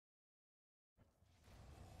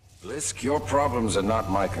Blisk, your problems are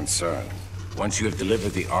not my concern. Once you have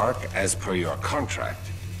delivered the Ark as per your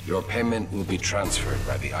contract, your payment will be transferred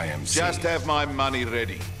by the IMC. Just have my money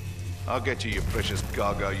ready. I'll get you your precious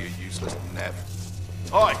cargo, you useless nav.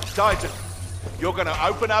 Oi, Titan! You're gonna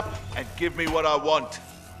open up and give me what I want.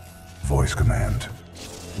 Voice command.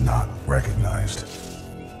 Not recognized.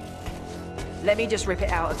 Let me just rip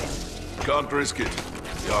it out again. Can't risk it.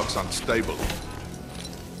 The Ark's unstable.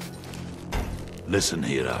 Listen,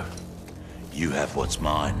 hero. You have what's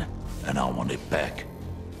mine, and I want it back.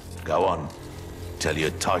 Go on. Tell your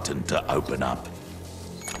Titan to open up.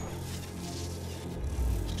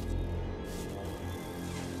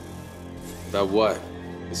 About what?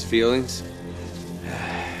 His feelings?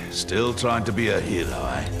 Still trying to be a hero,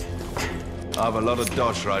 eh? I have a lot of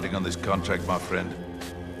dosh riding on this contract, my friend.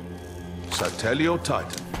 So tell your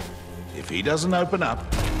Titan, if he doesn't open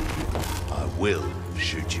up, I will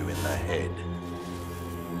shoot you in the head.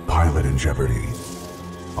 Pilot in jeopardy.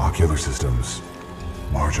 Ocular systems.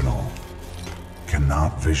 Marginal.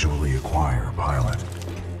 Cannot visually acquire pilot.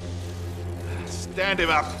 Stand him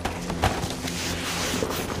up.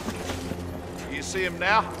 You see him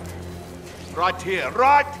now? Right here,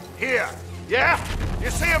 right here. Yeah? You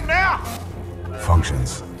see him now?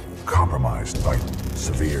 Functions compromised by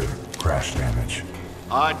severe crash damage.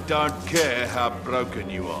 I don't care how broken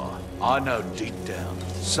you are. I know deep down,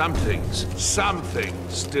 some things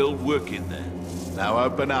still work in there. Now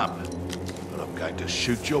open up, or I'm going to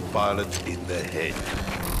shoot your pilot in the head.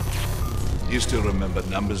 You still remember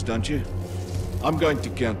numbers, don't you? I'm going to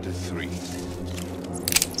count to 3.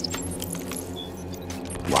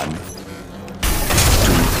 1, 2,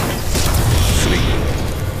 3.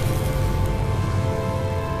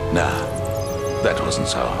 Nah, that wasn't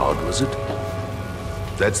so hard, was it?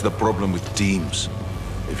 That's the problem with teams.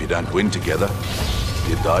 If you don't win together,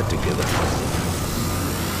 you die together.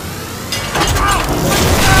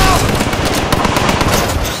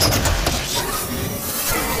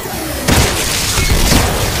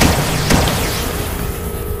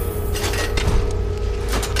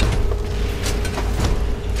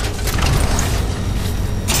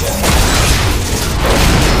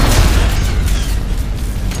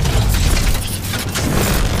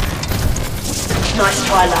 Nice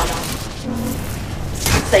try, love.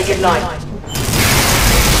 Say goodnight.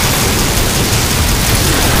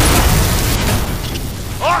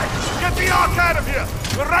 Alright, get the Ark out of here!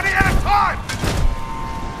 We're running out of time!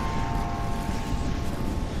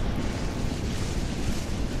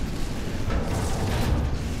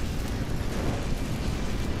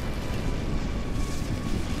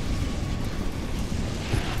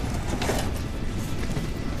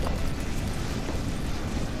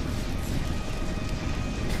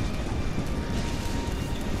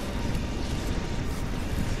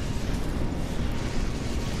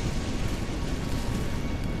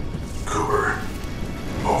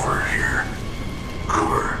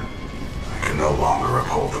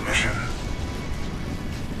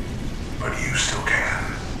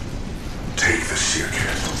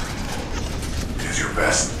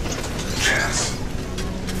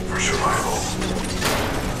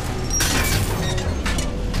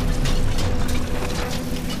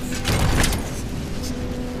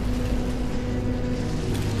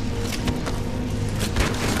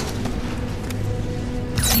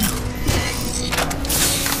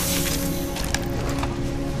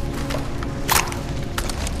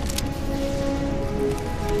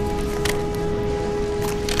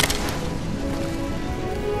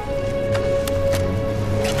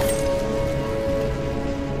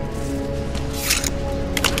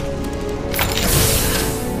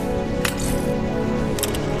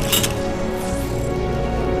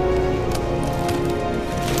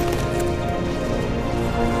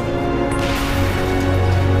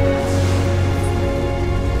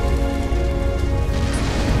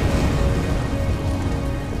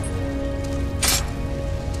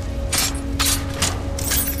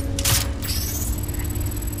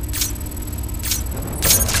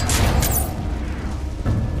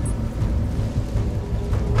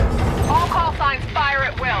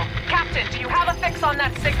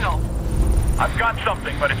 I've got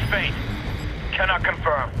something, but it's faint. Cannot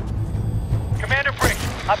confirm. Commander Briggs,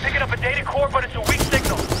 I'm picking up a data core, but it's a weak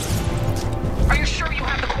signal. Are you sure you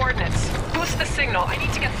have the coordinates? Boost the signal. I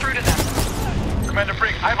need to get through to them. Commander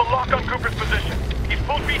Briggs, I have a lock on Cooper's position. He's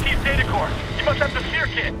pulled BT's data core. He must have the SEER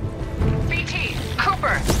kit. BT,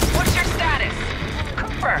 Cooper, what's your status?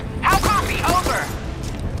 Cooper, how copy? Over.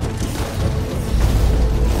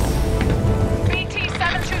 BT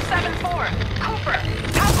 7274. Cooper,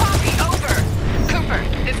 how copy? Over. Cooper,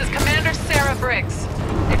 this is Commander Sarah Briggs.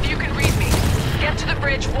 If you can read me, get Get to the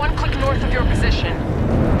bridge one click north of your position.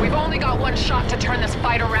 We've only got one shot to turn this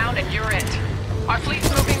fight around and you're it. Our fleet's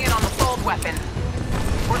moving in on the fold weapon.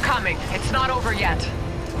 We're coming. It's not over yet.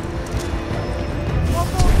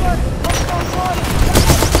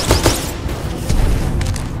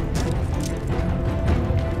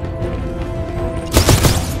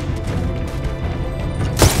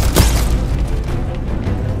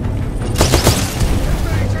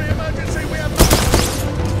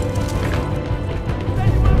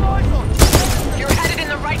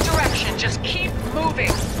 Just keep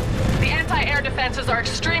moving. The anti-air defenses are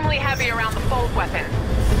extremely heavy around the fold weapon.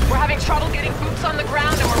 We're having trouble getting boots on the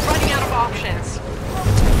ground and we're running out of options.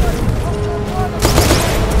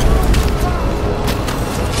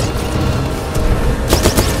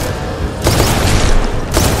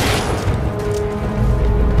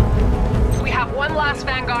 We have one last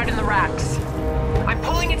Vanguard in the racks. I'm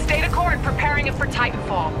pulling its data core and preparing it for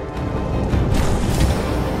Titanfall.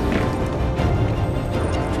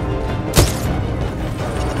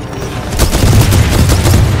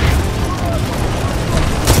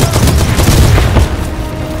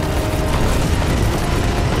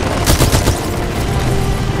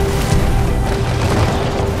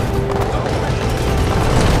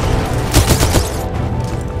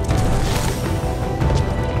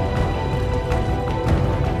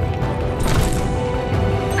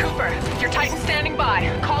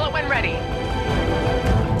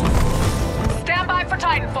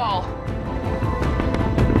 Titanfall.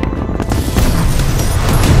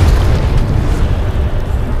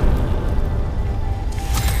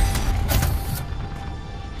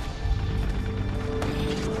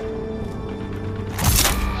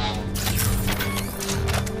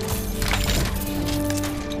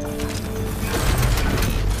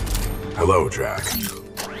 Hello, Jack.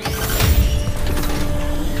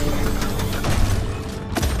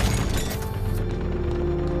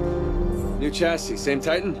 New chassis, same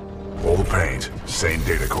Titan? Old paint, same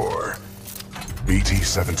data core.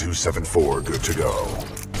 BT-7274 good to go.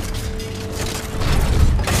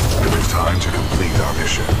 It is time to complete our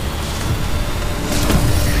mission.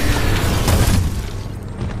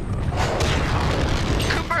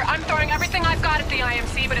 Cooper, I'm throwing everything I've got at the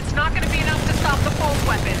IMC, but it's not going to be enough to stop the fold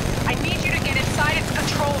weapon. I need you to get inside its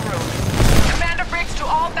control room. Commander Briggs to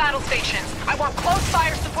all battle stations. I want close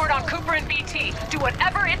fire support on Cooper and BT. Do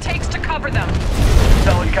whatever it takes to cover them.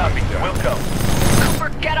 Solid copy. We'll go. Cooper,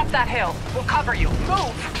 get up that hill. We'll cover you.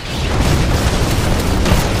 Move!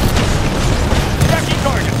 Tracking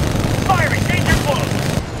target. Firing. Danger close.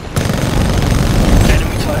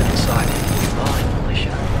 Enemy tied inside. Fine,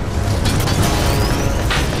 militia.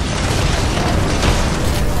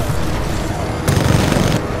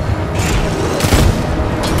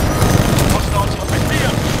 Hostiles on the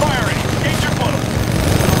field. Firing. Danger close.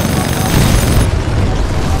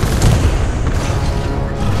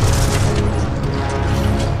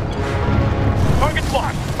 Target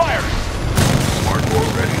locked. Firing. Hardcore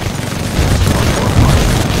ready. Hardcore fire.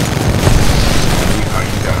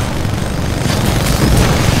 Behind down.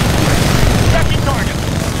 Tracking target.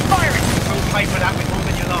 Firing. We'll pay for that with more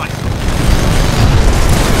than you like.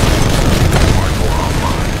 Hardcore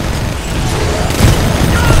online.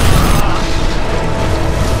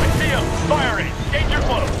 I see him. Firing. Danger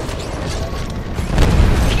close.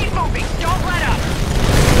 Keep moving. Don't let up.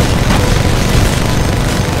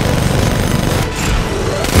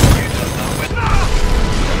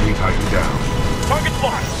 Enemy Titan down. Target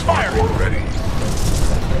locked. Firing. Hardcore ready.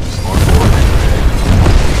 Hardcore ready.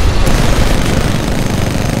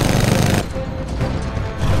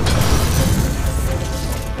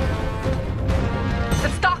 The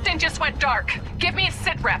Stockton just went dark. Give me a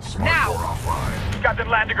sit rep. Now! Hardcore offline. Captain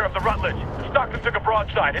Landiger of the Rutledge. The Stockton took a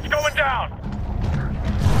broadside. It's going down.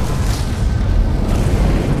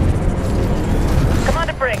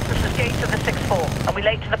 Commander Briggs, this is Gates of the 6-4. Are we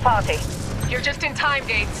late to the party? You're just in time,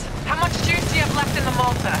 Gates. How much juice do you have left in the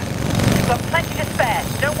Malta? We've got plenty to spare.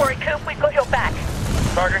 Don't worry, Coop, we've got your back.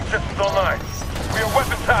 Targeting systems online. We are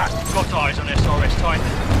weapons hot. Got eyes on SRS Titan.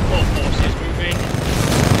 All forces moving.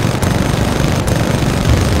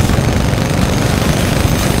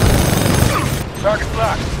 Target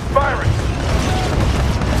locked. Firing.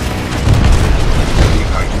 Enemy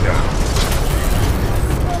Titan down.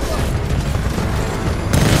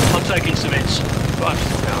 I'm taking some hits, but I'm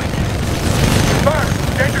still going. Fire.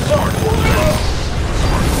 Danger close.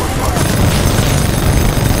 Hardcore fire.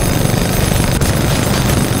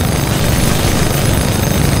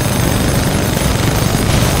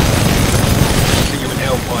 See you in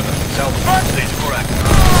Hellfire. South Advantage. correct.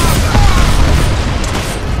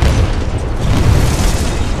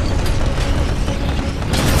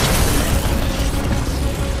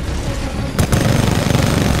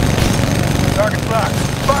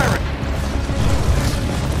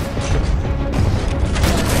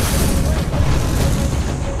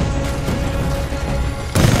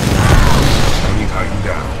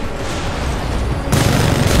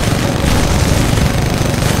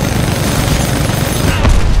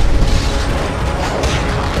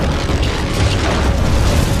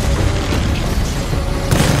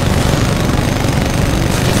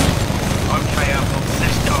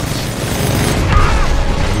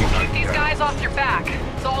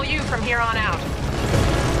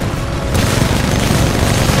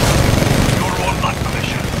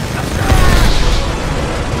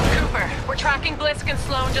 Tracking Blisk and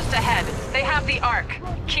Sloan just ahead. They have the Ark.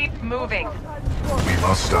 Keep moving. We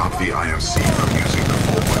must stop the IMC from using the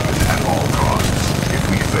full weapon at all costs.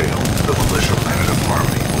 If we fail, the militia planet of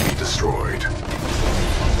Harmony will be destroyed.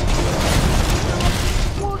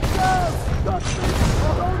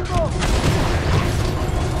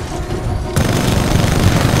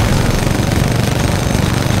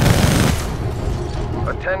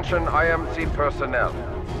 Attention IMC personnel.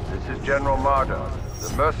 This is General Marder. The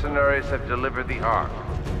mercenaries have delivered the Ark.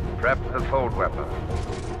 Prep the fold weapon.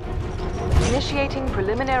 Initiating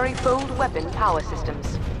preliminary fold weapon power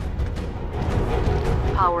systems.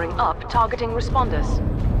 Powering up targeting responders.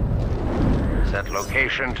 Set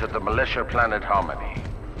location to the militia planet Harmony.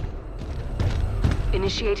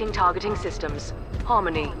 Initiating targeting systems.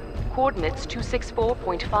 Harmony. Coordinates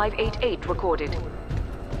 264.588 recorded.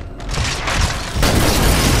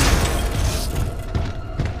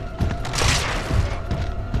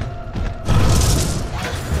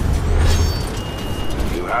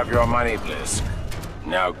 You have your money, Blisk.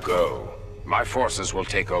 Now go. My forces will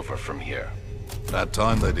take over from here. About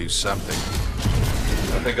time they do something.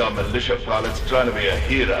 I think our militia pilot's trying to be a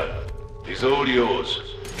hero. He's all yours.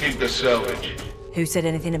 Keep the salvage. Who said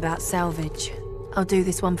anything about salvage? I'll do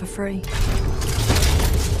this one for free.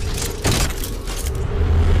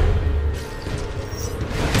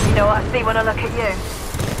 You know what I see when I look at you?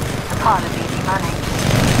 A pile of easy money.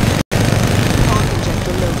 Arc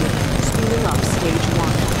injector loaded. Spooling up stage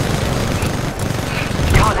 1.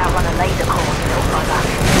 You can't outrun a laser core, little brother.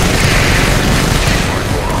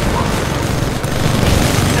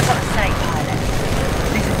 I've got to say, pilot,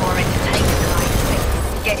 this is more entertaining than I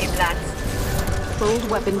expected. Get him, lads. Fold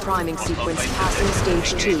weapon priming sequence passing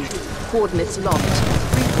stage 2. Coordinates locked.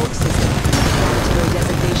 Report system. Planetary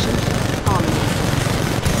designation. Harmony.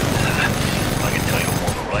 I can tell you're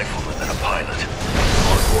more of a rifleman than a pilot.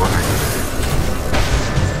 Hardcore activated.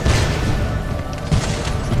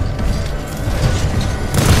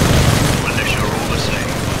 Militia are all the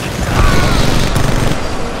same.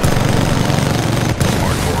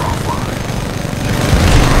 Hardcore offline.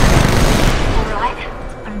 All right,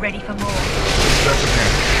 I'm ready for more. That's a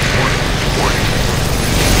panic. Warning.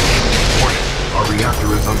 Our reactor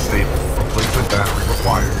is unstable. Replacement battery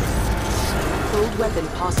required. Fold weapon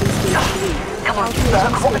passing stage 3. Come on, you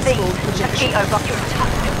Calculating Burke, what was space these? fold projection. Mosquito got you a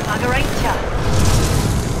tough little bugger, ain't ya?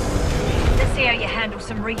 Let's see how you handle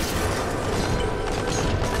some research.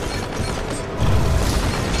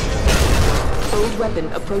 Fold weapon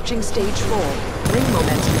approaching stage 4. Ring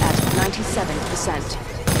momentum at 97%.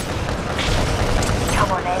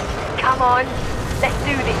 Come on, Ed. Come on. Let's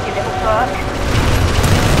do this, you little Burke.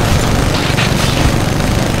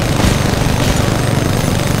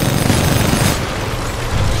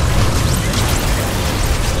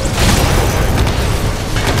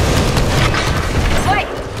 Wait!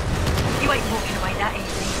 You ain't walking away that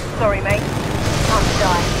easy. Sorry, mate. Time to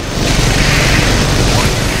die.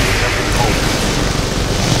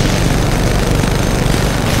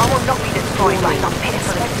 I will not be destroyed by some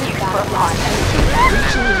pitiful excuse for a pilot.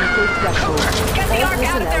 Reaching lethal threshold. All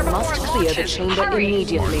personnel must clear the chamber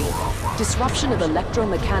immediately. Disruption of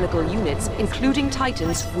electromechanical units, including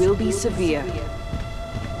Titans, will be severe.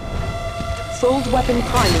 Fold weapon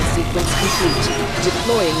priming sequence complete.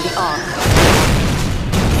 Deploying the Ark.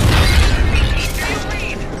 Do you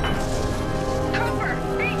read? Cooper,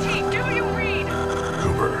 BT, do you read?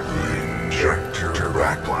 Cooper, the injector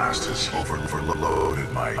back blast has overloaded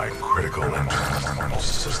my critical internal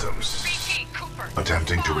systems. BT, Cooper.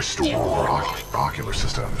 Attempting to restore ocular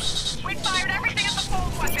systems. We fired everything at the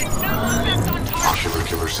fold weapon. No effect on target.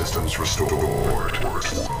 Ocular systems restored.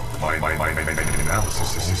 My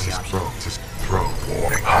analysis is probe.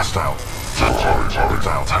 Warning. Hostile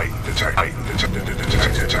Titan detected.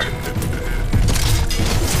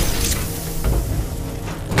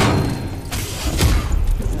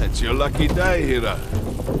 It's your lucky day, hero.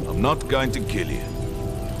 I'm not going to kill you.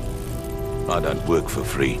 I don't work for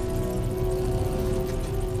free.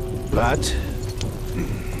 But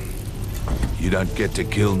you don't get to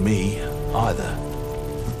kill me either.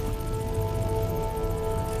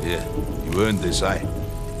 Yeah, you earned this, eh?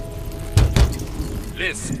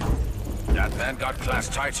 Blisk, that Vanguard-class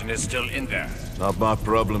Titan is still in there. Not my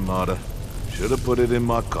problem, Marder. Should have put it in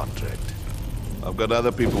my contract. I've got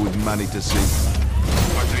other people with money to see.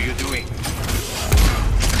 What are you doing?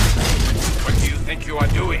 What do you think you are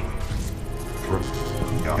doing?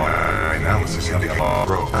 My analysis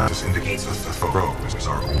indicates that the probe is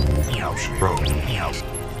our only option. Is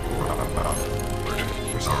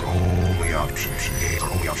our only option. Our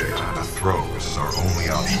only object. The throw is our only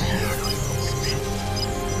option.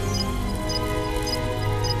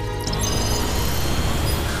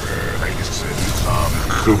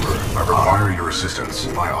 Cooper, I require your assistance.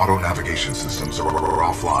 My auto-navigation systems are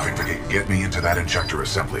offline. Get me into that injector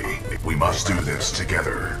assembly. We must do this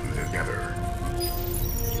together.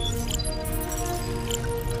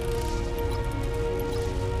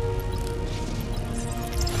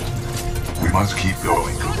 We must keep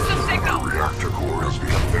going, Cooper. The reactor core has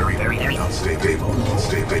become very unstable.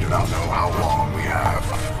 They do not know how long we have.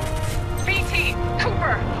 BT,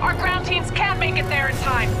 Cooper, our ground teams can't make it there in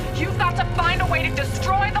time. You've got to find a way to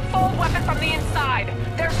destroy the fold weapon from the inside.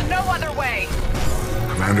 There's no other way.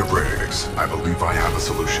 Commander Briggs, I believe I have a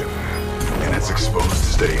solution. In its exposed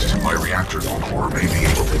state, my reactor core may be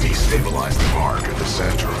able to destabilize the arc at the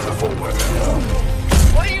center of the fold weapon.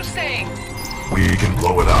 What are you saying? We can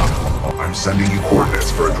blow it up. I'm sending you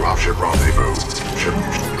coordinates for a dropship rendezvous.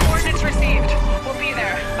 Coordinates received. We'll be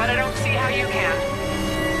there, but I don't see how you can.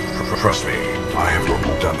 Trust me, I have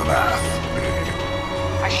done the math.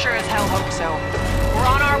 I sure as hell hope so. We're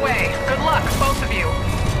on our way. Good luck, both of you.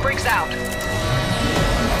 Briggs out.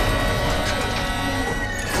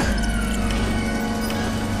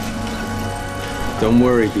 Don't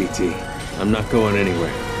worry, BT. I'm not going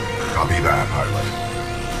anywhere. Copy that, pilot.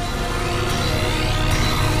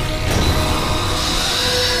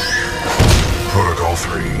 Protocol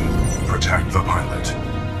 3. Protect the pilot.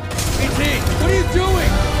 BT, what are you doing?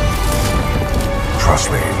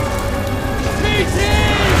 Trust me. BT!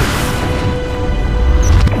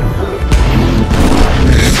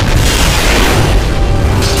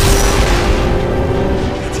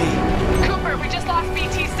 Cooper, we just lost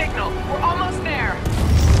BT signal. We're almost there.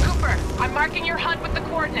 Cooper, I'm marking your HUD with the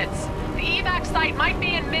coordinates. The evac site might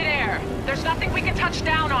be in midair. There's nothing we can touch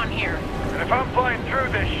down on here. And if I'm flying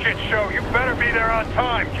through this shit show, you better be there on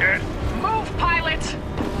time, kid. Move, pilot!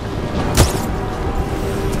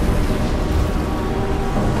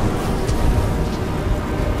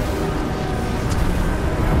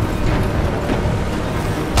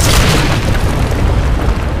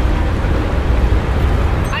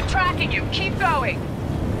 I'm tracking you. Keep going.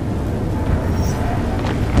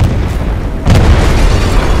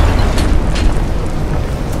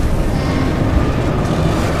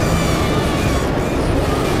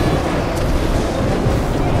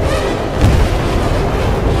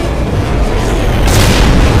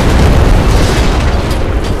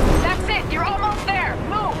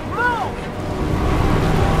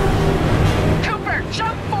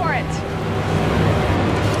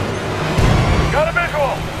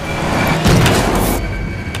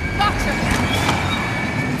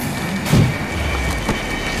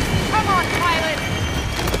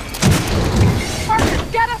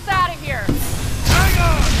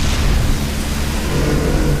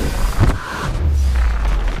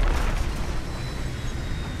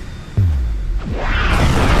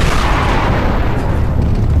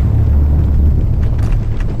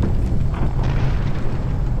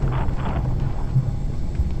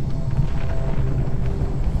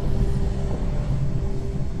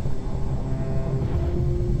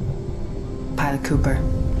 Cooper.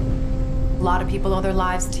 A lot of people owe their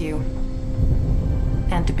lives to you.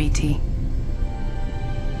 And to BT.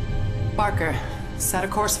 Barker, set a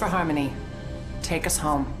course for Harmony. Take us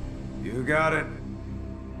home. You got it.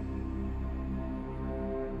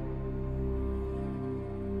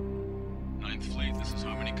 Ninth Fleet, this is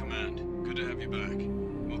Harmony Command. Good to have you back.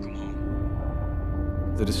 Welcome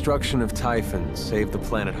home. The destruction of Typhon saved the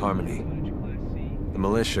planet Harmony. The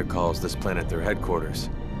militia calls this planet their headquarters.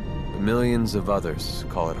 Millions of others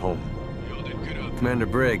call it home. Commander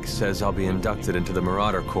Briggs says I'll be inducted into the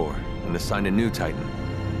Marauder Corps and assigned a new Titan.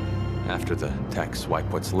 After the techs wipe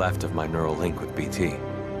what's left of my neural link with BT.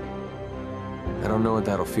 I don't know what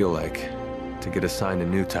that'll feel like, to get assigned a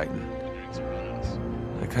new Titan.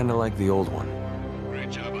 I kinda like the old one. Great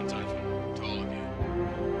job on Typhon. To all of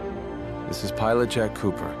you. This is Pilot Jack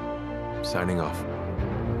Cooper, signing off.